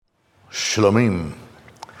Shlomim.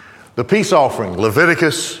 The peace offering,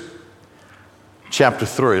 Leviticus chapter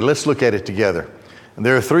 3. Let's look at it together. And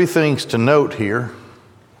there are three things to note here.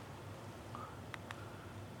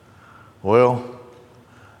 Well,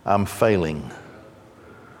 I'm failing.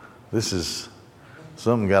 This is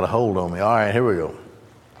something got a hold on me. All right, here we go.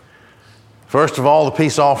 First of all, the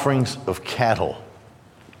peace offerings of cattle.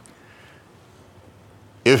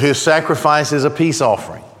 If his sacrifice is a peace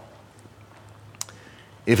offering,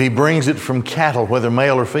 if he brings it from cattle, whether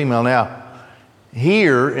male or female. Now,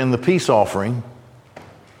 here in the peace offering,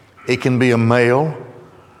 it can be a male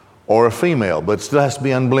or a female, but it still has to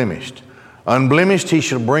be unblemished. Unblemished, he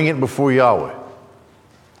shall bring it before Yahweh.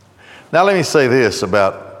 Now, let me say this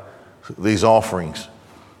about these offerings.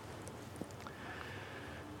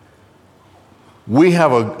 We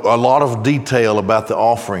have a lot of detail about the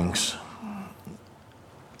offerings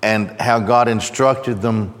and how God instructed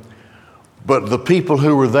them. But the people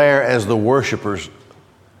who were there as the worshipers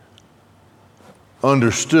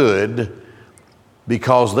understood,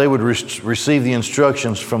 because they would receive the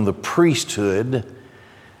instructions from the priesthood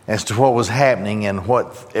as to what was happening and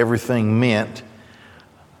what everything meant.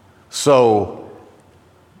 So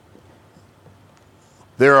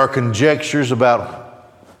there are conjectures about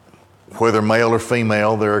whether male or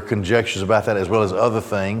female. There are conjectures about that as well as other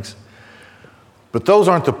things. But those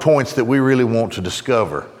aren't the points that we really want to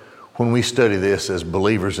discover when we study this as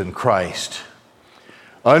believers in Christ.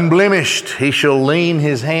 Unblemished, he shall lean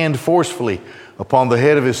his hand forcefully upon the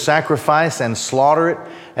head of his sacrifice and slaughter it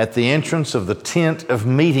at the entrance of the tent of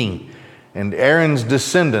meeting. And Aaron's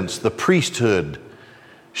descendants, the priesthood,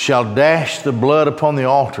 shall dash the blood upon the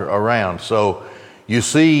altar around. So you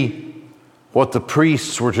see what the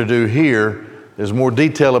priests were to do here. There's more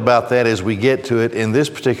detail about that as we get to it in this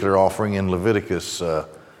particular offering in Leviticus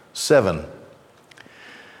 7.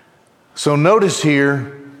 So notice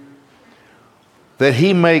here that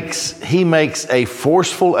he makes a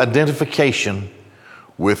forceful identification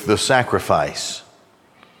with the sacrifice.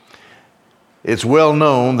 It's well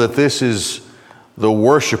known that this is the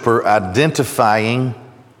worshiper identifying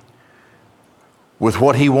with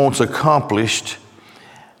what he wants accomplished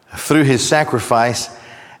through his sacrifice,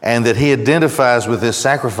 and that he identifies with this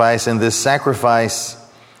sacrifice, and this sacrifice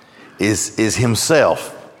is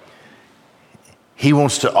himself. He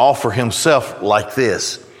wants to offer himself like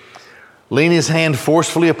this. Lean his hand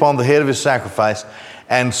forcefully upon the head of his sacrifice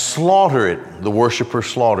and slaughter it. The worshiper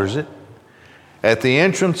slaughters it at the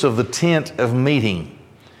entrance of the tent of meeting.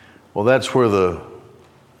 Well, that's where the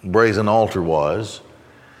brazen altar was.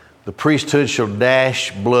 The priesthood shall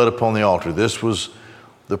dash blood upon the altar. This was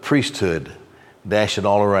the priesthood. Dash it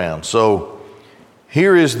all around. So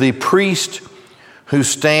here is the priest who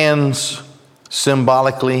stands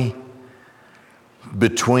symbolically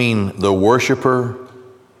between the worshiper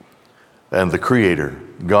and the Creator,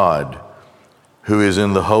 God, who is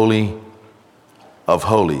in the Holy of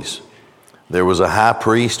Holies. There was a high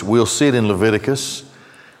priest, we'll see it in Leviticus,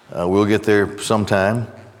 we'll get there sometime,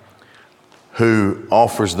 who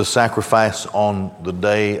offers the sacrifice on the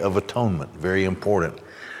Day of Atonement. Very important.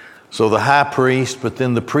 So the high priest, but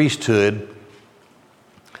then the priesthood.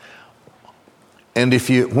 And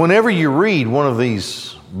whenever you read one of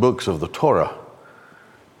these books of the Torah,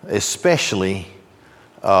 especially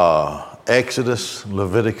Exodus,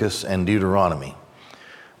 Leviticus, and Deuteronomy,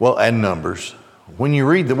 well, and Numbers, when you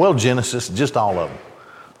read Genesis, just all of them,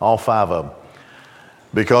 all five of them,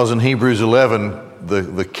 because in Hebrews 11,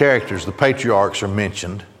 the characters, the patriarchs are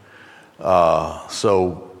mentioned.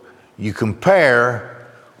 So you compare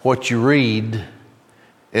what you read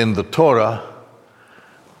in the Torah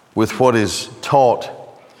with what is taught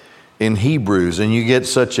in Hebrews, and you get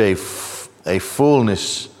such a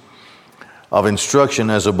fullness of instruction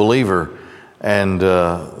as a believer. And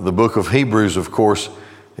the book of Hebrews, of course,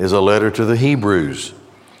 is a letter to the Hebrews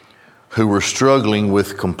who were struggling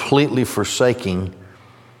with completely forsaking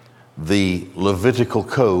the Levitical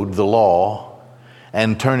code, the law,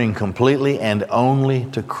 and turning completely and only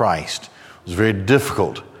to Christ. It was very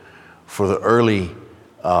difficult for the early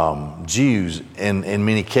Jews in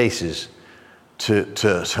many cases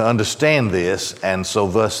to understand this, and so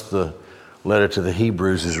thus the letter to the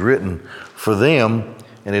Hebrews is written for them,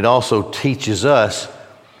 and it also teaches us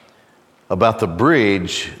about the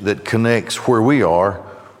bridge that connects where we are,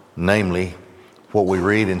 namely what we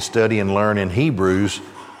read and study and learn in Hebrews,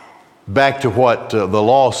 back to what the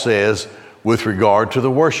law says with regard to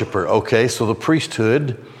the worshiper. Okay, so the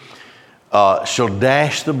priesthood shall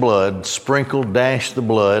dash the blood, dash the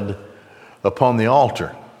blood upon the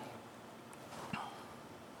altar.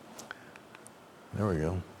 There we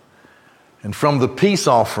go. And from the peace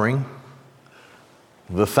offering,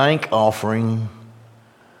 the thank offering,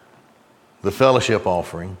 the fellowship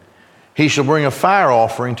offering, he shall bring a fire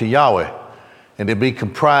offering to Yahweh, and it be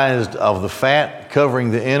comprised of the fat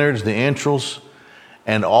covering the innards, the entrails,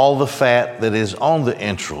 and all the fat that is on the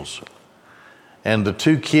entrails, and the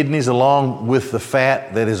 2 kidneys along with the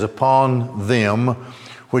fat that is upon them,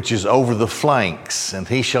 which is over the flanks. And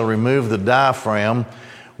he shall remove the diaphragm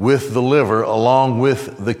with the liver along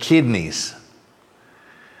with the kidneys.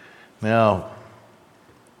 Now,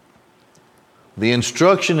 the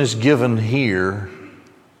instruction is given here,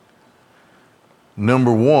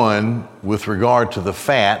 number 1, with regard to the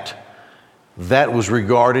fat. That was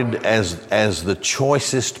regarded as the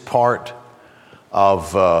choicest part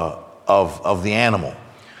of the animal.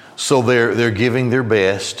 So they're giving their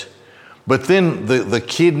best. But then the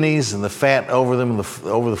kidneys and the fat over them,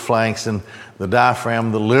 over the flanks, and the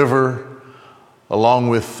diaphragm, the liver, along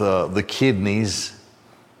with the kidneys.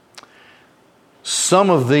 Some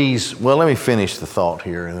of these, well, let me finish the thought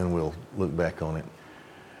here and then we'll look back on it.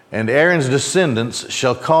 And Aaron's descendants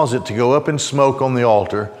shall cause it to go up in smoke on the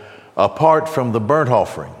altar, apart from the burnt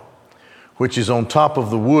offering, which is on top of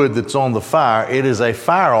the wood that's on the fire. It is a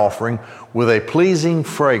fire offering with a pleasing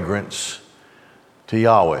fragrance to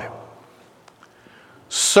Yahweh.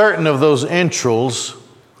 Certain of those entrails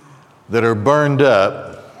that are burned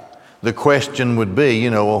up, the question would be,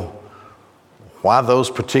 well, why those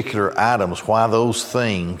particular items? Why those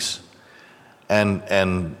things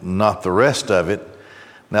and not the rest of it?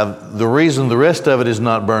 Now, the reason the rest of it is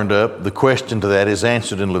not burned up, the question to that is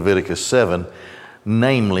answered in Leviticus 7,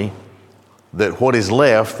 namely, that what is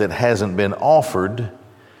left that hasn't been offered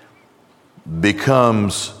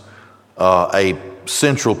becomes a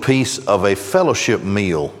central piece of a fellowship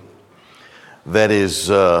meal that is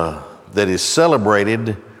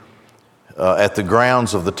celebrated at the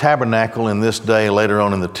grounds of the tabernacle in this day, later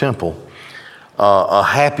on in the temple. A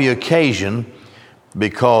happy occasion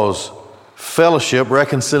because fellowship,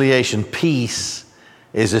 reconciliation, peace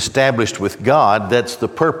is established with God. That's the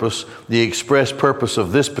purpose, the express purpose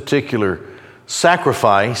of this particular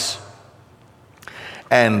sacrifice.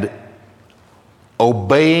 And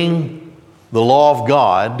obeying the law of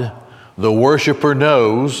God, the worshiper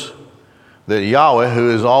knows that Yahweh, who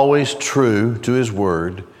is always true to His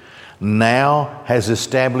word, now has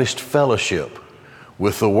established fellowship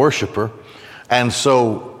with the worshiper. And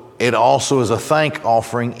so it also is a thank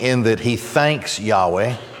offering in that he thanks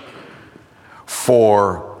Yahweh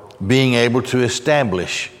for being able to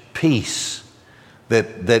establish peace,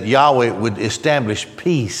 that Yahweh would establish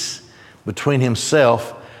peace between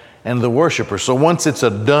himself and the worshiper. So once it's a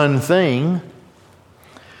done thing,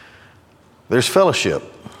 there's fellowship.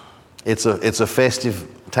 It's a festive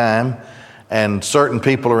time, and certain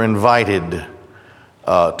people are invited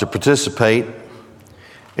to participate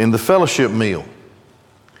in the fellowship meal.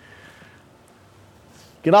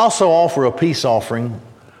 You can also offer a peace offering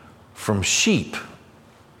from sheep.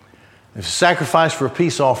 If a sacrifice for a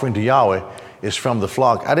peace offering to Yahweh is from the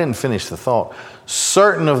flock, I didn't finish the thought.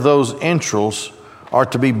 Certain of those entrails are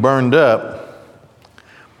to be burned up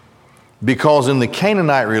because in the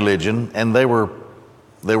Canaanite religion, and they were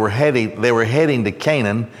heading to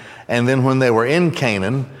Canaan, and then when they were in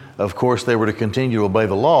Canaan, of course, they were to continue to obey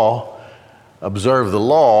the law, observe the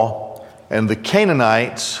law, and the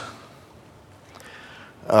Canaanites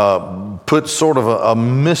put sort of a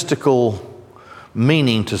mystical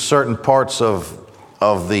meaning to certain parts of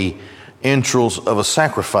the entrails of a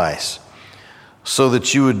sacrifice, so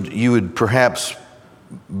that you would perhaps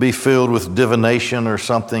be filled with divination or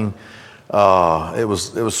something. It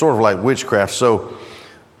was sort of like witchcraft. So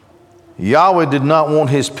Yahweh did not want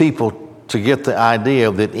his people to get the idea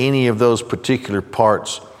that any of those particular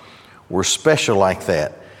parts were special like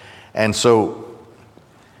that. And so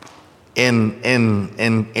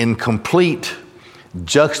in complete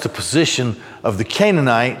juxtaposition of the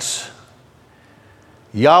Canaanites,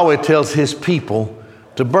 Yahweh tells his people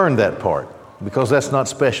to burn that part because that's not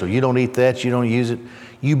special. You don't eat that, you don't use it,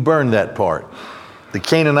 you burn that part. The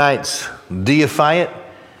Canaanites deify it,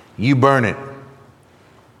 you burn it.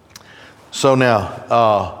 So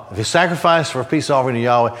now, if a sacrifice for a peace offering to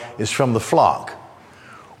Yahweh is from the flock,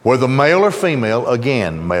 whether male or female,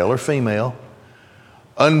 again, male or female,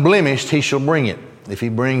 unblemished, he shall bring it. If he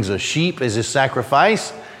brings a sheep as his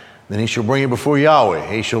sacrifice, then he shall bring it before Yahweh.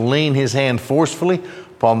 He shall lean his hand forcefully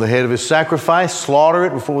upon the head of his sacrifice, slaughter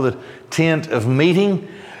it before the tent of meeting,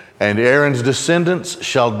 and Aaron's descendants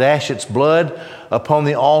shall dash its blood upon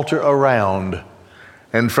the altar around.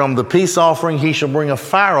 And from the peace offering he shall bring a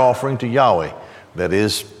fire offering to Yahweh, that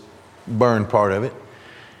is, burn part of it.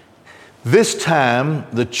 This time,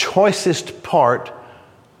 the choicest part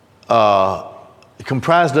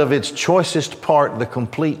comprised of its choicest part, the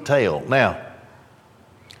complete tail. Now,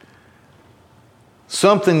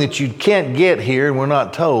 something that you can't get here, and we're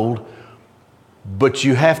not told, but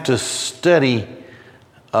you have to study.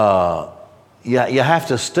 You have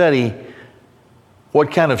to study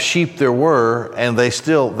what kind of sheep there were, and they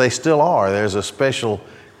still are. There's a special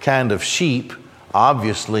kind of sheep,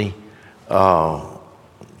 obviously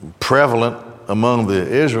prevalent among the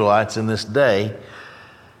Israelites in this day,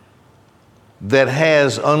 that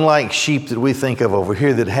has, unlike sheep that we think of over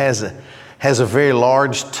here, that has a very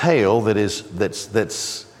large tail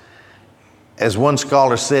that's as one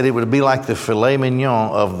scholar said, it would be like the filet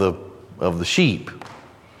mignon of the sheep.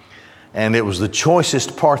 And it was the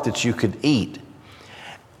choicest part that you could eat.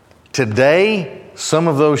 Today, some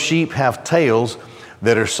of those sheep have tails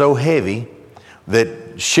that are so heavy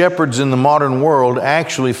that shepherds in the modern world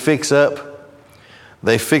actually fix up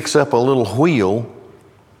a little wheel,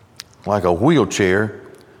 like a wheelchair,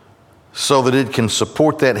 so that it can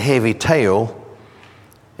support that heavy tail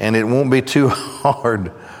and it won't be too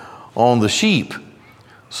hard on the sheep.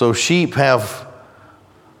 So sheep have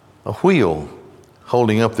a wheel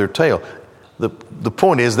holding up their tail. The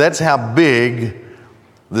point is, that's how big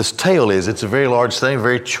this tail is. It's a very large thing, a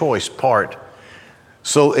very choice part.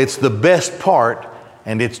 So it's the best part,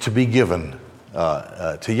 and it's to be given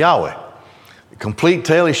to Yahweh. The complete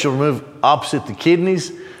tail he shall remove opposite the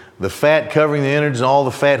kidneys, the fat covering the innards, and all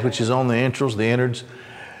the fat which is on the entrails, the innards,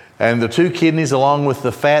 and the two kidneys along with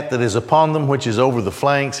the fat that is upon them, which is over the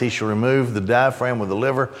flanks. He shall remove the diaphragm with the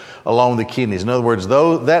liver along with the kidneys. In other words,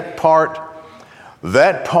 that part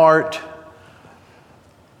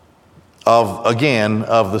of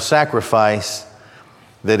the sacrifice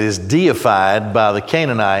that is deified by the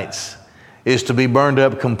Canaanites is to be burned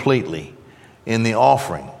up completely in the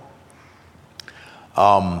offering.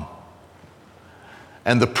 And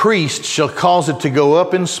the priest shall cause it to go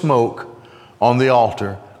up in smoke on the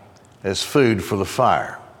altar as food for the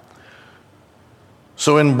fire.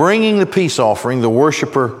 So in bringing the peace offering, the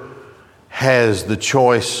worshiper has the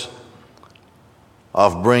choice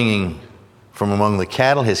of bringing from among the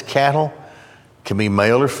cattle. His cattle can be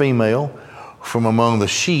male or female. From among the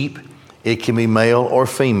sheep, it can be male or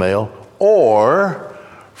female, or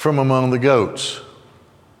from among the goats.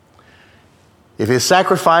 If his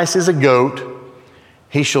sacrifice is a goat,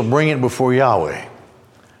 he shall bring it before Yahweh.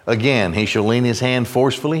 Again, he shall lean his hand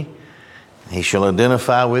forcefully. He shall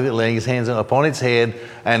identify with it, laying his hands upon its head,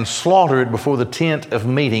 and slaughter it before the tent of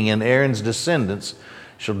meeting, and Aaron's descendants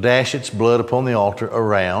shall dash its blood upon the altar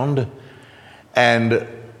around. And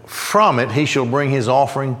from it he shall bring his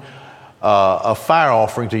offering, a fire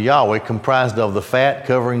offering to Yahweh, comprised of the fat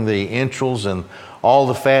covering the entrails and all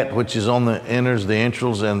the fat which is on the innards, the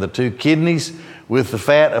entrails, and the two kidneys with the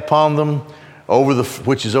fat upon them,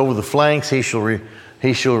 which is over the flanks. He shall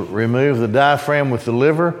remove the diaphragm with the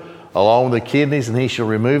liver along with the kidneys, and he shall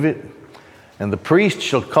remove it. And the priest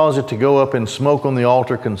shall cause it to go up in smoke on the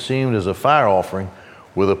altar, consumed as a fire offering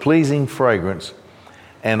with a pleasing fragrance.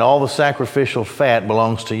 And all the sacrificial fat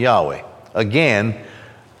belongs to Yahweh. Again,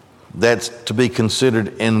 that's to be considered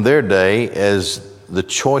in their day as the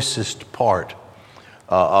choicest part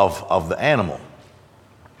of the animal.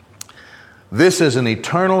 This is an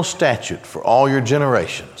eternal statute for all your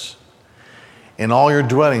generations. In all your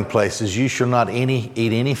dwelling places, you shall not eat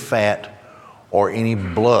any fat or any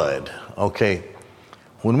blood. Okay,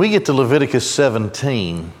 when we get to Leviticus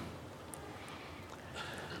 17,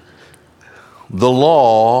 the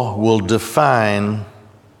law will define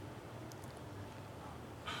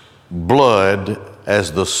blood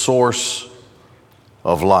as the source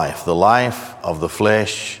of life. The life of the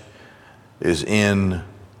flesh is in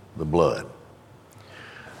the blood.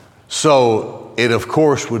 So it, of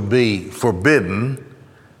course, would be forbidden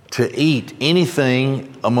to eat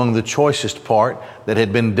anything among the choicest part that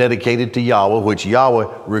had been dedicated to Yahweh, which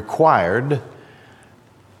Yahweh required,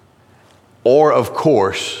 or, of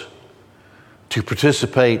course, to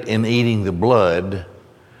participate in eating the blood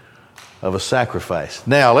of a sacrifice.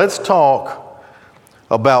 Now, let's talk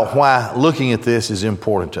about why looking at this is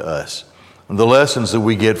important to us and the lessons that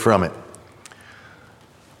we get from it.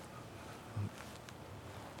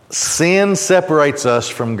 Sin separates us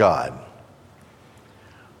from God.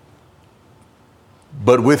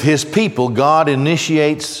 But with His people, God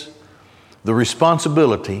initiates the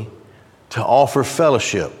responsibility to offer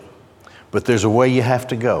fellowship. But there's a way you have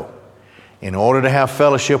to go. In order to have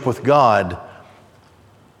fellowship with God,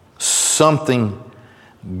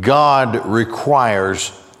 God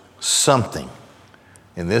requires something.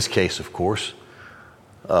 In this case, of course,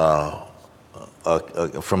 from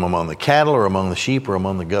among the cattle or among the sheep or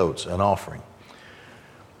among the goats, an offering.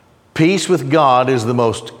 Peace with God is the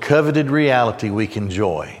most coveted reality we can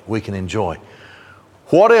enjoy.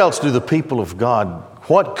 What else do the people of God,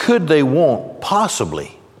 what could they want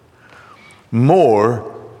possibly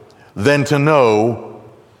more than to know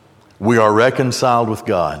we are reconciled with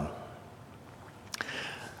God?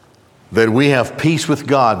 That we have peace with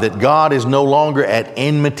God, that God is no longer at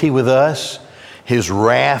enmity with us. His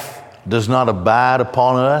wrath does not abide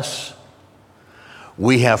upon us.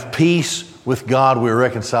 We have peace with God. We're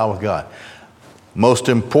reconciled with God. Most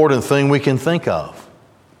important thing we can think of.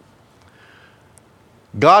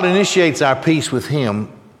 God initiates our peace with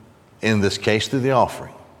Him, in this case, through the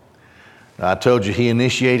offering. Now, I told you He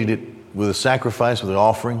initiated it with a sacrifice, with an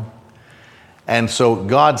offering. And so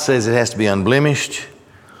God says it has to be unblemished.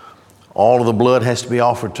 All of the blood has to be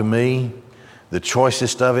offered to me. The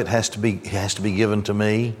choicest of it has to be given to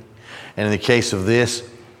me. And in the case of this,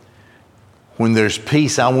 when there's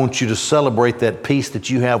peace, I want you to celebrate that peace that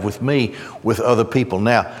you have with me with other people.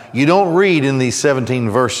 Now, you don't read in these 17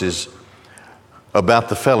 verses about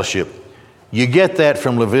the fellowship. You get that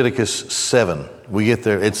from Leviticus 7. We get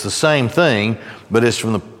there. It's the same thing, but it's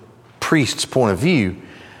from the priest's point of view.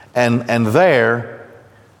 And there,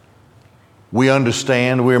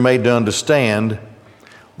 we're made to understand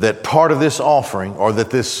that part of this offering, or that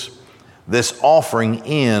this offering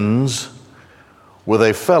ends with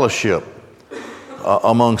a fellowship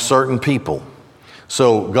among certain people.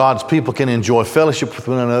 So God's people can enjoy fellowship with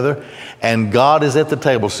one another, and God is at the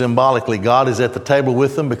table. Symbolically, God is at the table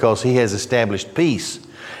with them because He has established peace,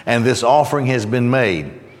 and this offering has been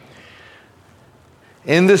made.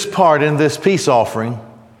 In this peace offering,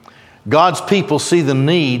 God's people see the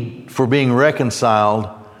need for being reconciled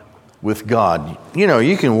with God. You know,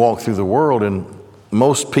 you can walk through the world and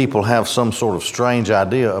most people have some sort of strange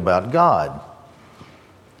idea about God.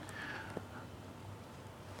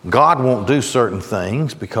 God won't do certain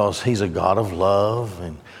things because He's a God of love,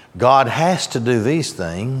 and God has to do these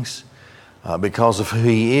things because of who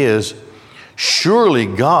He is. Surely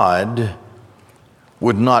God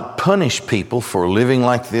would not punish people for living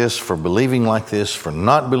like this, for believing like this, for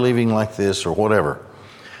not believing like this, or whatever.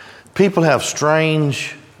 People have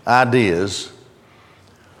strange ideas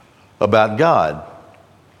about God.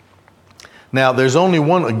 Now, there's only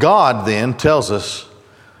one. God then tells us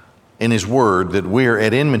in His Word that we're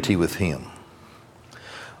at enmity with Him.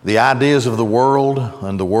 The ideas of the world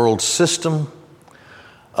and the world system,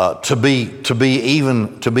 to be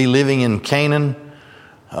living in Canaan,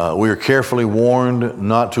 we are carefully warned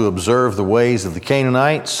not to observe the ways of the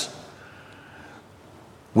Canaanites.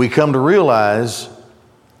 We come to realize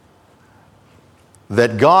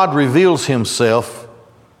that God reveals Himself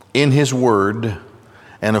in His Word,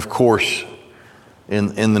 and of course,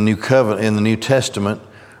 in the New Covenant, in the New Testament,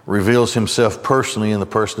 reveals Himself personally in the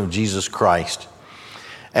person of Jesus Christ.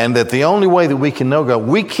 And that the only way that we can know God,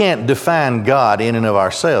 we can't define God in and of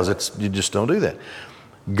ourselves. You just don't do that.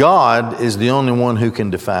 God is the only one who can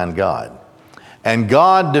define God. And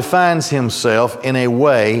God defines Himself in a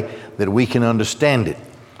way that we can understand it.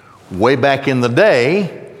 Way back in the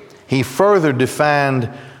day, He further defined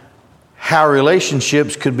how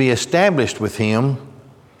relationships could be established with Him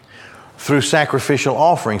through sacrificial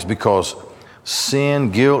offerings, because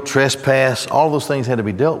sin, guilt, trespass, all those things had to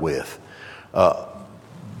be dealt with.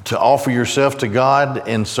 To offer yourself to God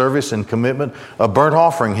in service and commitment, a burnt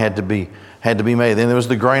offering had to be made. Then there was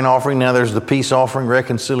the grain offering. Now there's the peace offering,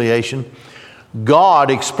 reconciliation.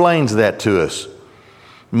 God explains that to us.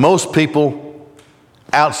 Most people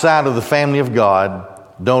outside of the family of God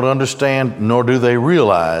don't understand, nor do they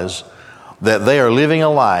realize that they are living a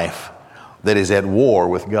life that is at war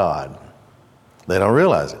with God. They don't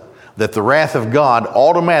realize it. That the wrath of God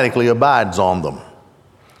automatically abides on them.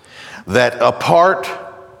 That apart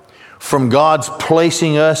from God's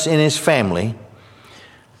placing us in His family,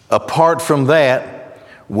 apart from that,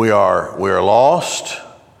 we are lost.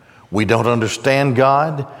 We don't understand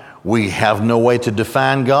God. We have no way to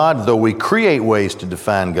define God, though we create ways to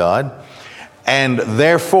define God. And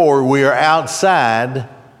therefore, we are outside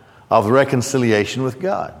of reconciliation with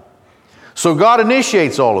God. So God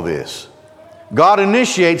initiates all of this. God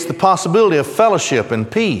initiates the possibility of fellowship and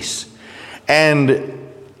peace. And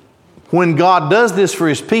when God does this for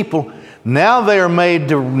His people, now we are made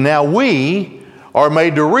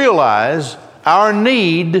to realize our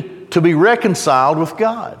need to be reconciled with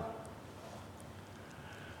God.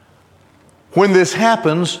 When this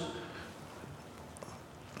happens,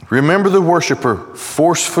 remember the worshiper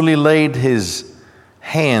forcefully laid his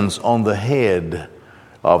hands on the head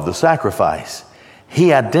of the sacrifice.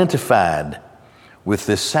 He identified with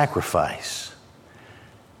this sacrifice.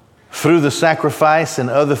 Through the sacrifice and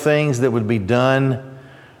other things that would be done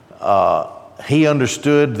he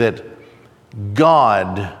understood that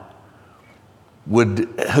God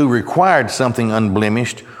who required something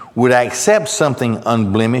unblemished, would accept something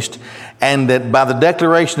unblemished, and that by the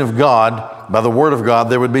declaration of God, by the Word of God,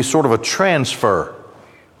 there would be sort of a transfer.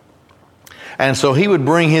 And so he would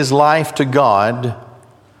bring his life to God,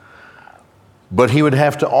 but he would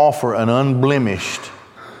have to offer an unblemished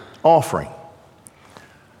offering.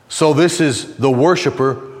 So this is the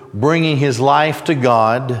worshiper bringing his life to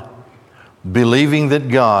God, believing that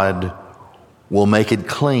God will make it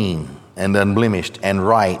clean and unblemished and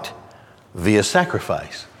right via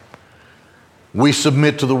sacrifice. We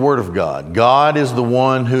submit to the Word of God. God is the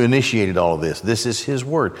one who initiated all of this. This is His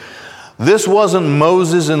Word. This wasn't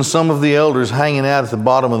Moses and some of the elders hanging out at the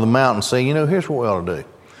bottom of the mountain saying, here's what we ought to do.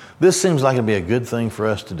 This seems like it'd be a good thing for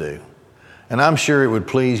us to do. And I'm sure it would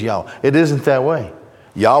please Yahweh. It isn't that way.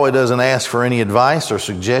 Yahweh doesn't ask for any advice or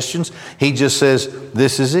suggestions. He just says,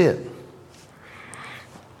 this is it.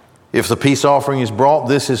 If the peace offering is brought,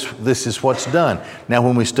 this is what's done. Now,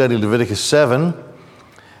 when we study Leviticus 7,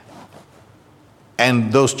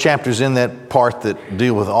 and those chapters in that part that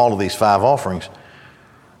deal with all of these 5 offerings,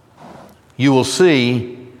 you will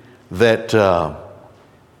see that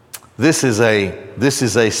this is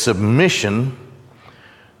a submission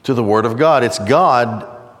to the Word of God. It's God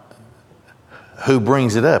who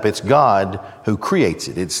brings it up. It's God who creates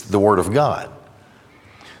it. It's the Word of God.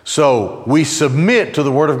 So we submit to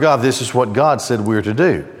the Word of God. This is what God said we're to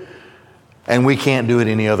do. And we can't do it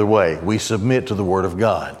any other way. We submit to the Word of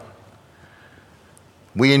God.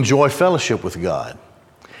 We enjoy fellowship with God.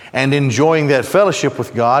 And enjoying that fellowship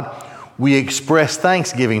with God, we express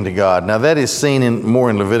thanksgiving to God. Now that is seen more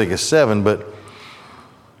in Leviticus 7, but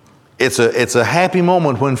it's a happy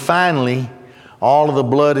moment when finally all of the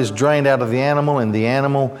blood is drained out of the animal and the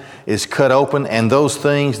animal is cut open, and those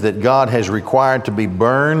things that God has required to be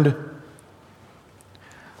burned,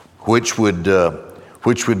 which would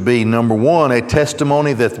be, number one, a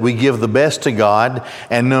testimony that we give the best to God,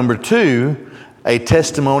 and number two, a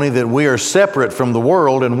testimony that we are separate from the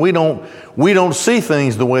world and we don't see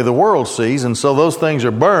things the way the world sees, and so those things are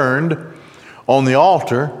burned on the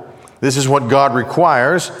altar. This is what God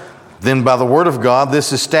requires. Then by the Word of God,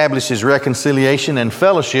 this establishes reconciliation and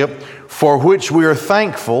fellowship, for which we are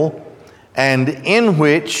thankful, and in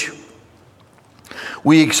which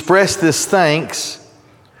we express this thanks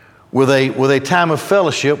with a time of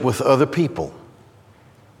fellowship with other people.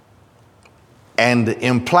 And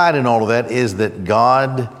implied in all of that is that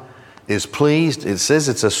God is pleased. It says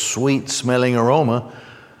it's a sweet smelling aroma.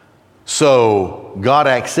 So God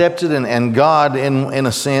accepts it, and God, in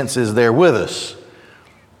a sense, is there with us.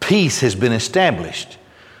 Peace has been established.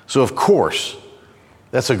 So of course,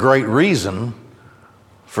 that's a great reason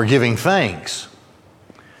for giving thanks.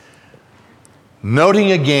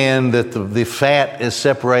 Noting again that the fat is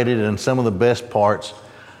separated and some of the best parts,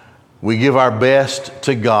 we give our best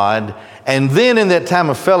to God. And then in that time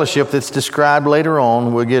of fellowship that's described later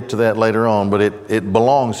on, we'll get to that later on, but it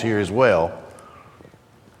belongs here as well.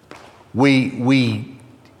 We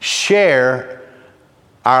share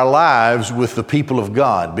our lives with the people of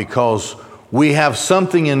God because we have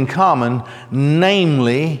something in common,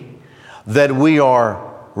 namely that we are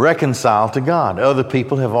reconciled to God. Other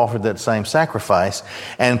people have offered that same sacrifice,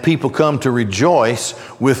 and people come to rejoice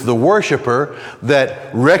with the worshiper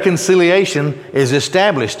that reconciliation is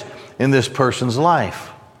established in this person's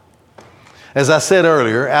life. As I said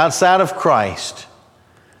earlier, outside of Christ,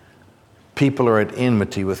 people are at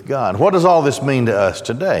enmity with God. What does all this mean to us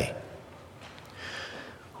today?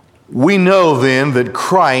 We know then that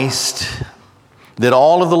that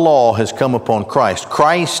all of the law has come upon Christ.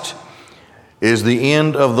 Christ is the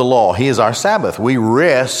end of the law. He is our Sabbath. We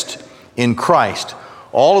rest in Christ.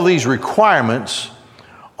 All of these requirements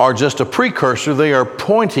are just a precursor. They are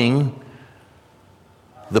pointing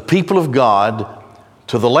the people of God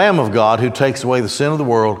to the Lamb of God who takes away the sin of the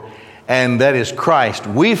world, and that is Christ.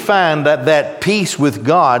 We find that peace with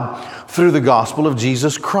God through the gospel of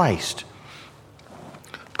Jesus Christ.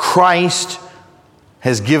 Christ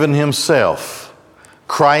has given Himself.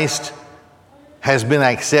 Christ has been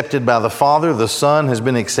accepted by the Father. The Son has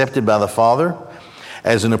been accepted by the Father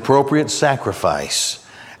as an appropriate sacrifice,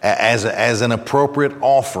 as an appropriate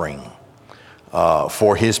offering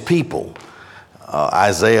for His people.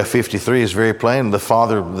 Isaiah 53 is very plain.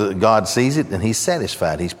 God sees it and He's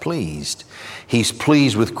satisfied. He's pleased. He's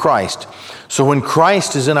pleased with Christ. So when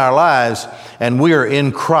Christ is in our lives and we are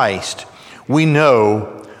in Christ, we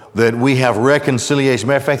know that we have reconciliation.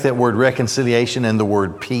 Matter of fact, that word reconciliation and the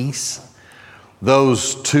word peace,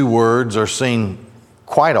 those two words are seen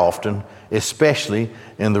quite often especially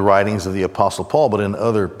in the writings of the Apostle Paul, but in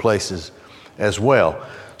other places as well.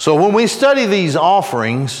 So when we study these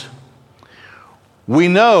offerings, we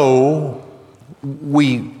know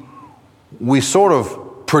we sort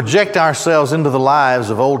of project ourselves into the lives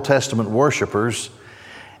of Old Testament worshipers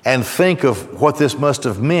and think of what this must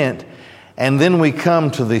have meant, and then we come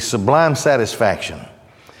to the sublime satisfaction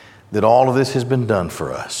that all of this has been done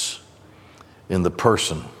for us in the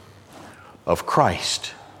person of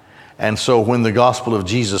Christ. And so when the gospel of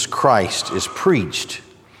Jesus Christ is preached,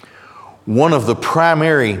 one of the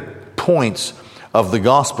primary points of the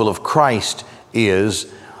gospel of Christ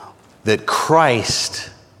is that Christ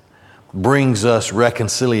brings us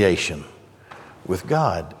reconciliation with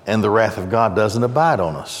God, and the wrath of God doesn't abide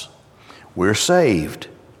on us. We're saved.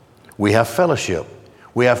 We have fellowship.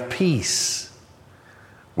 We have peace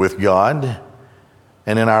with God,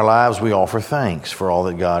 and in our lives we offer thanks for all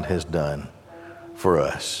that God has done for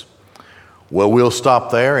us. Well, we'll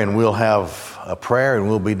stop there and we'll have a prayer and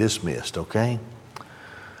we'll be dismissed, okay?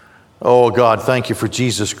 Oh God, thank you for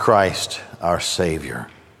Jesus Christ, our Savior,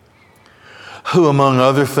 who among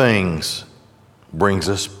other things brings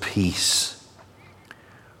us peace.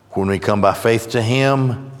 When we come by faith to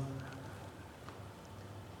Him,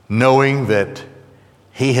 knowing that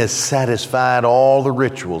He has satisfied all the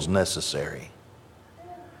rituals necessary,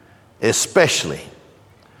 especially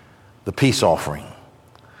the peace offering,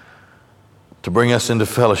 to bring us into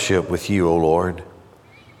fellowship with You, O Lord.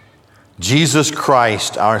 Jesus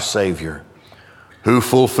Christ, our Savior, who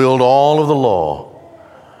fulfilled all of the law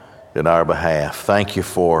in our behalf. Thank You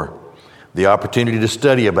for the opportunity to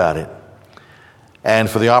study about it, and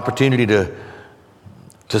for the opportunity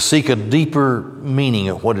to seek a deeper meaning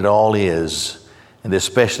of what it all is, and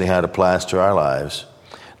especially how it applies to our lives.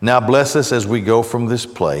 Now bless us as we go from this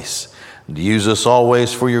place. Use us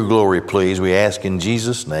always for Your glory, please. We ask in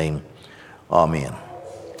Jesus' name. Amen.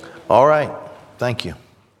 All right. Thank you.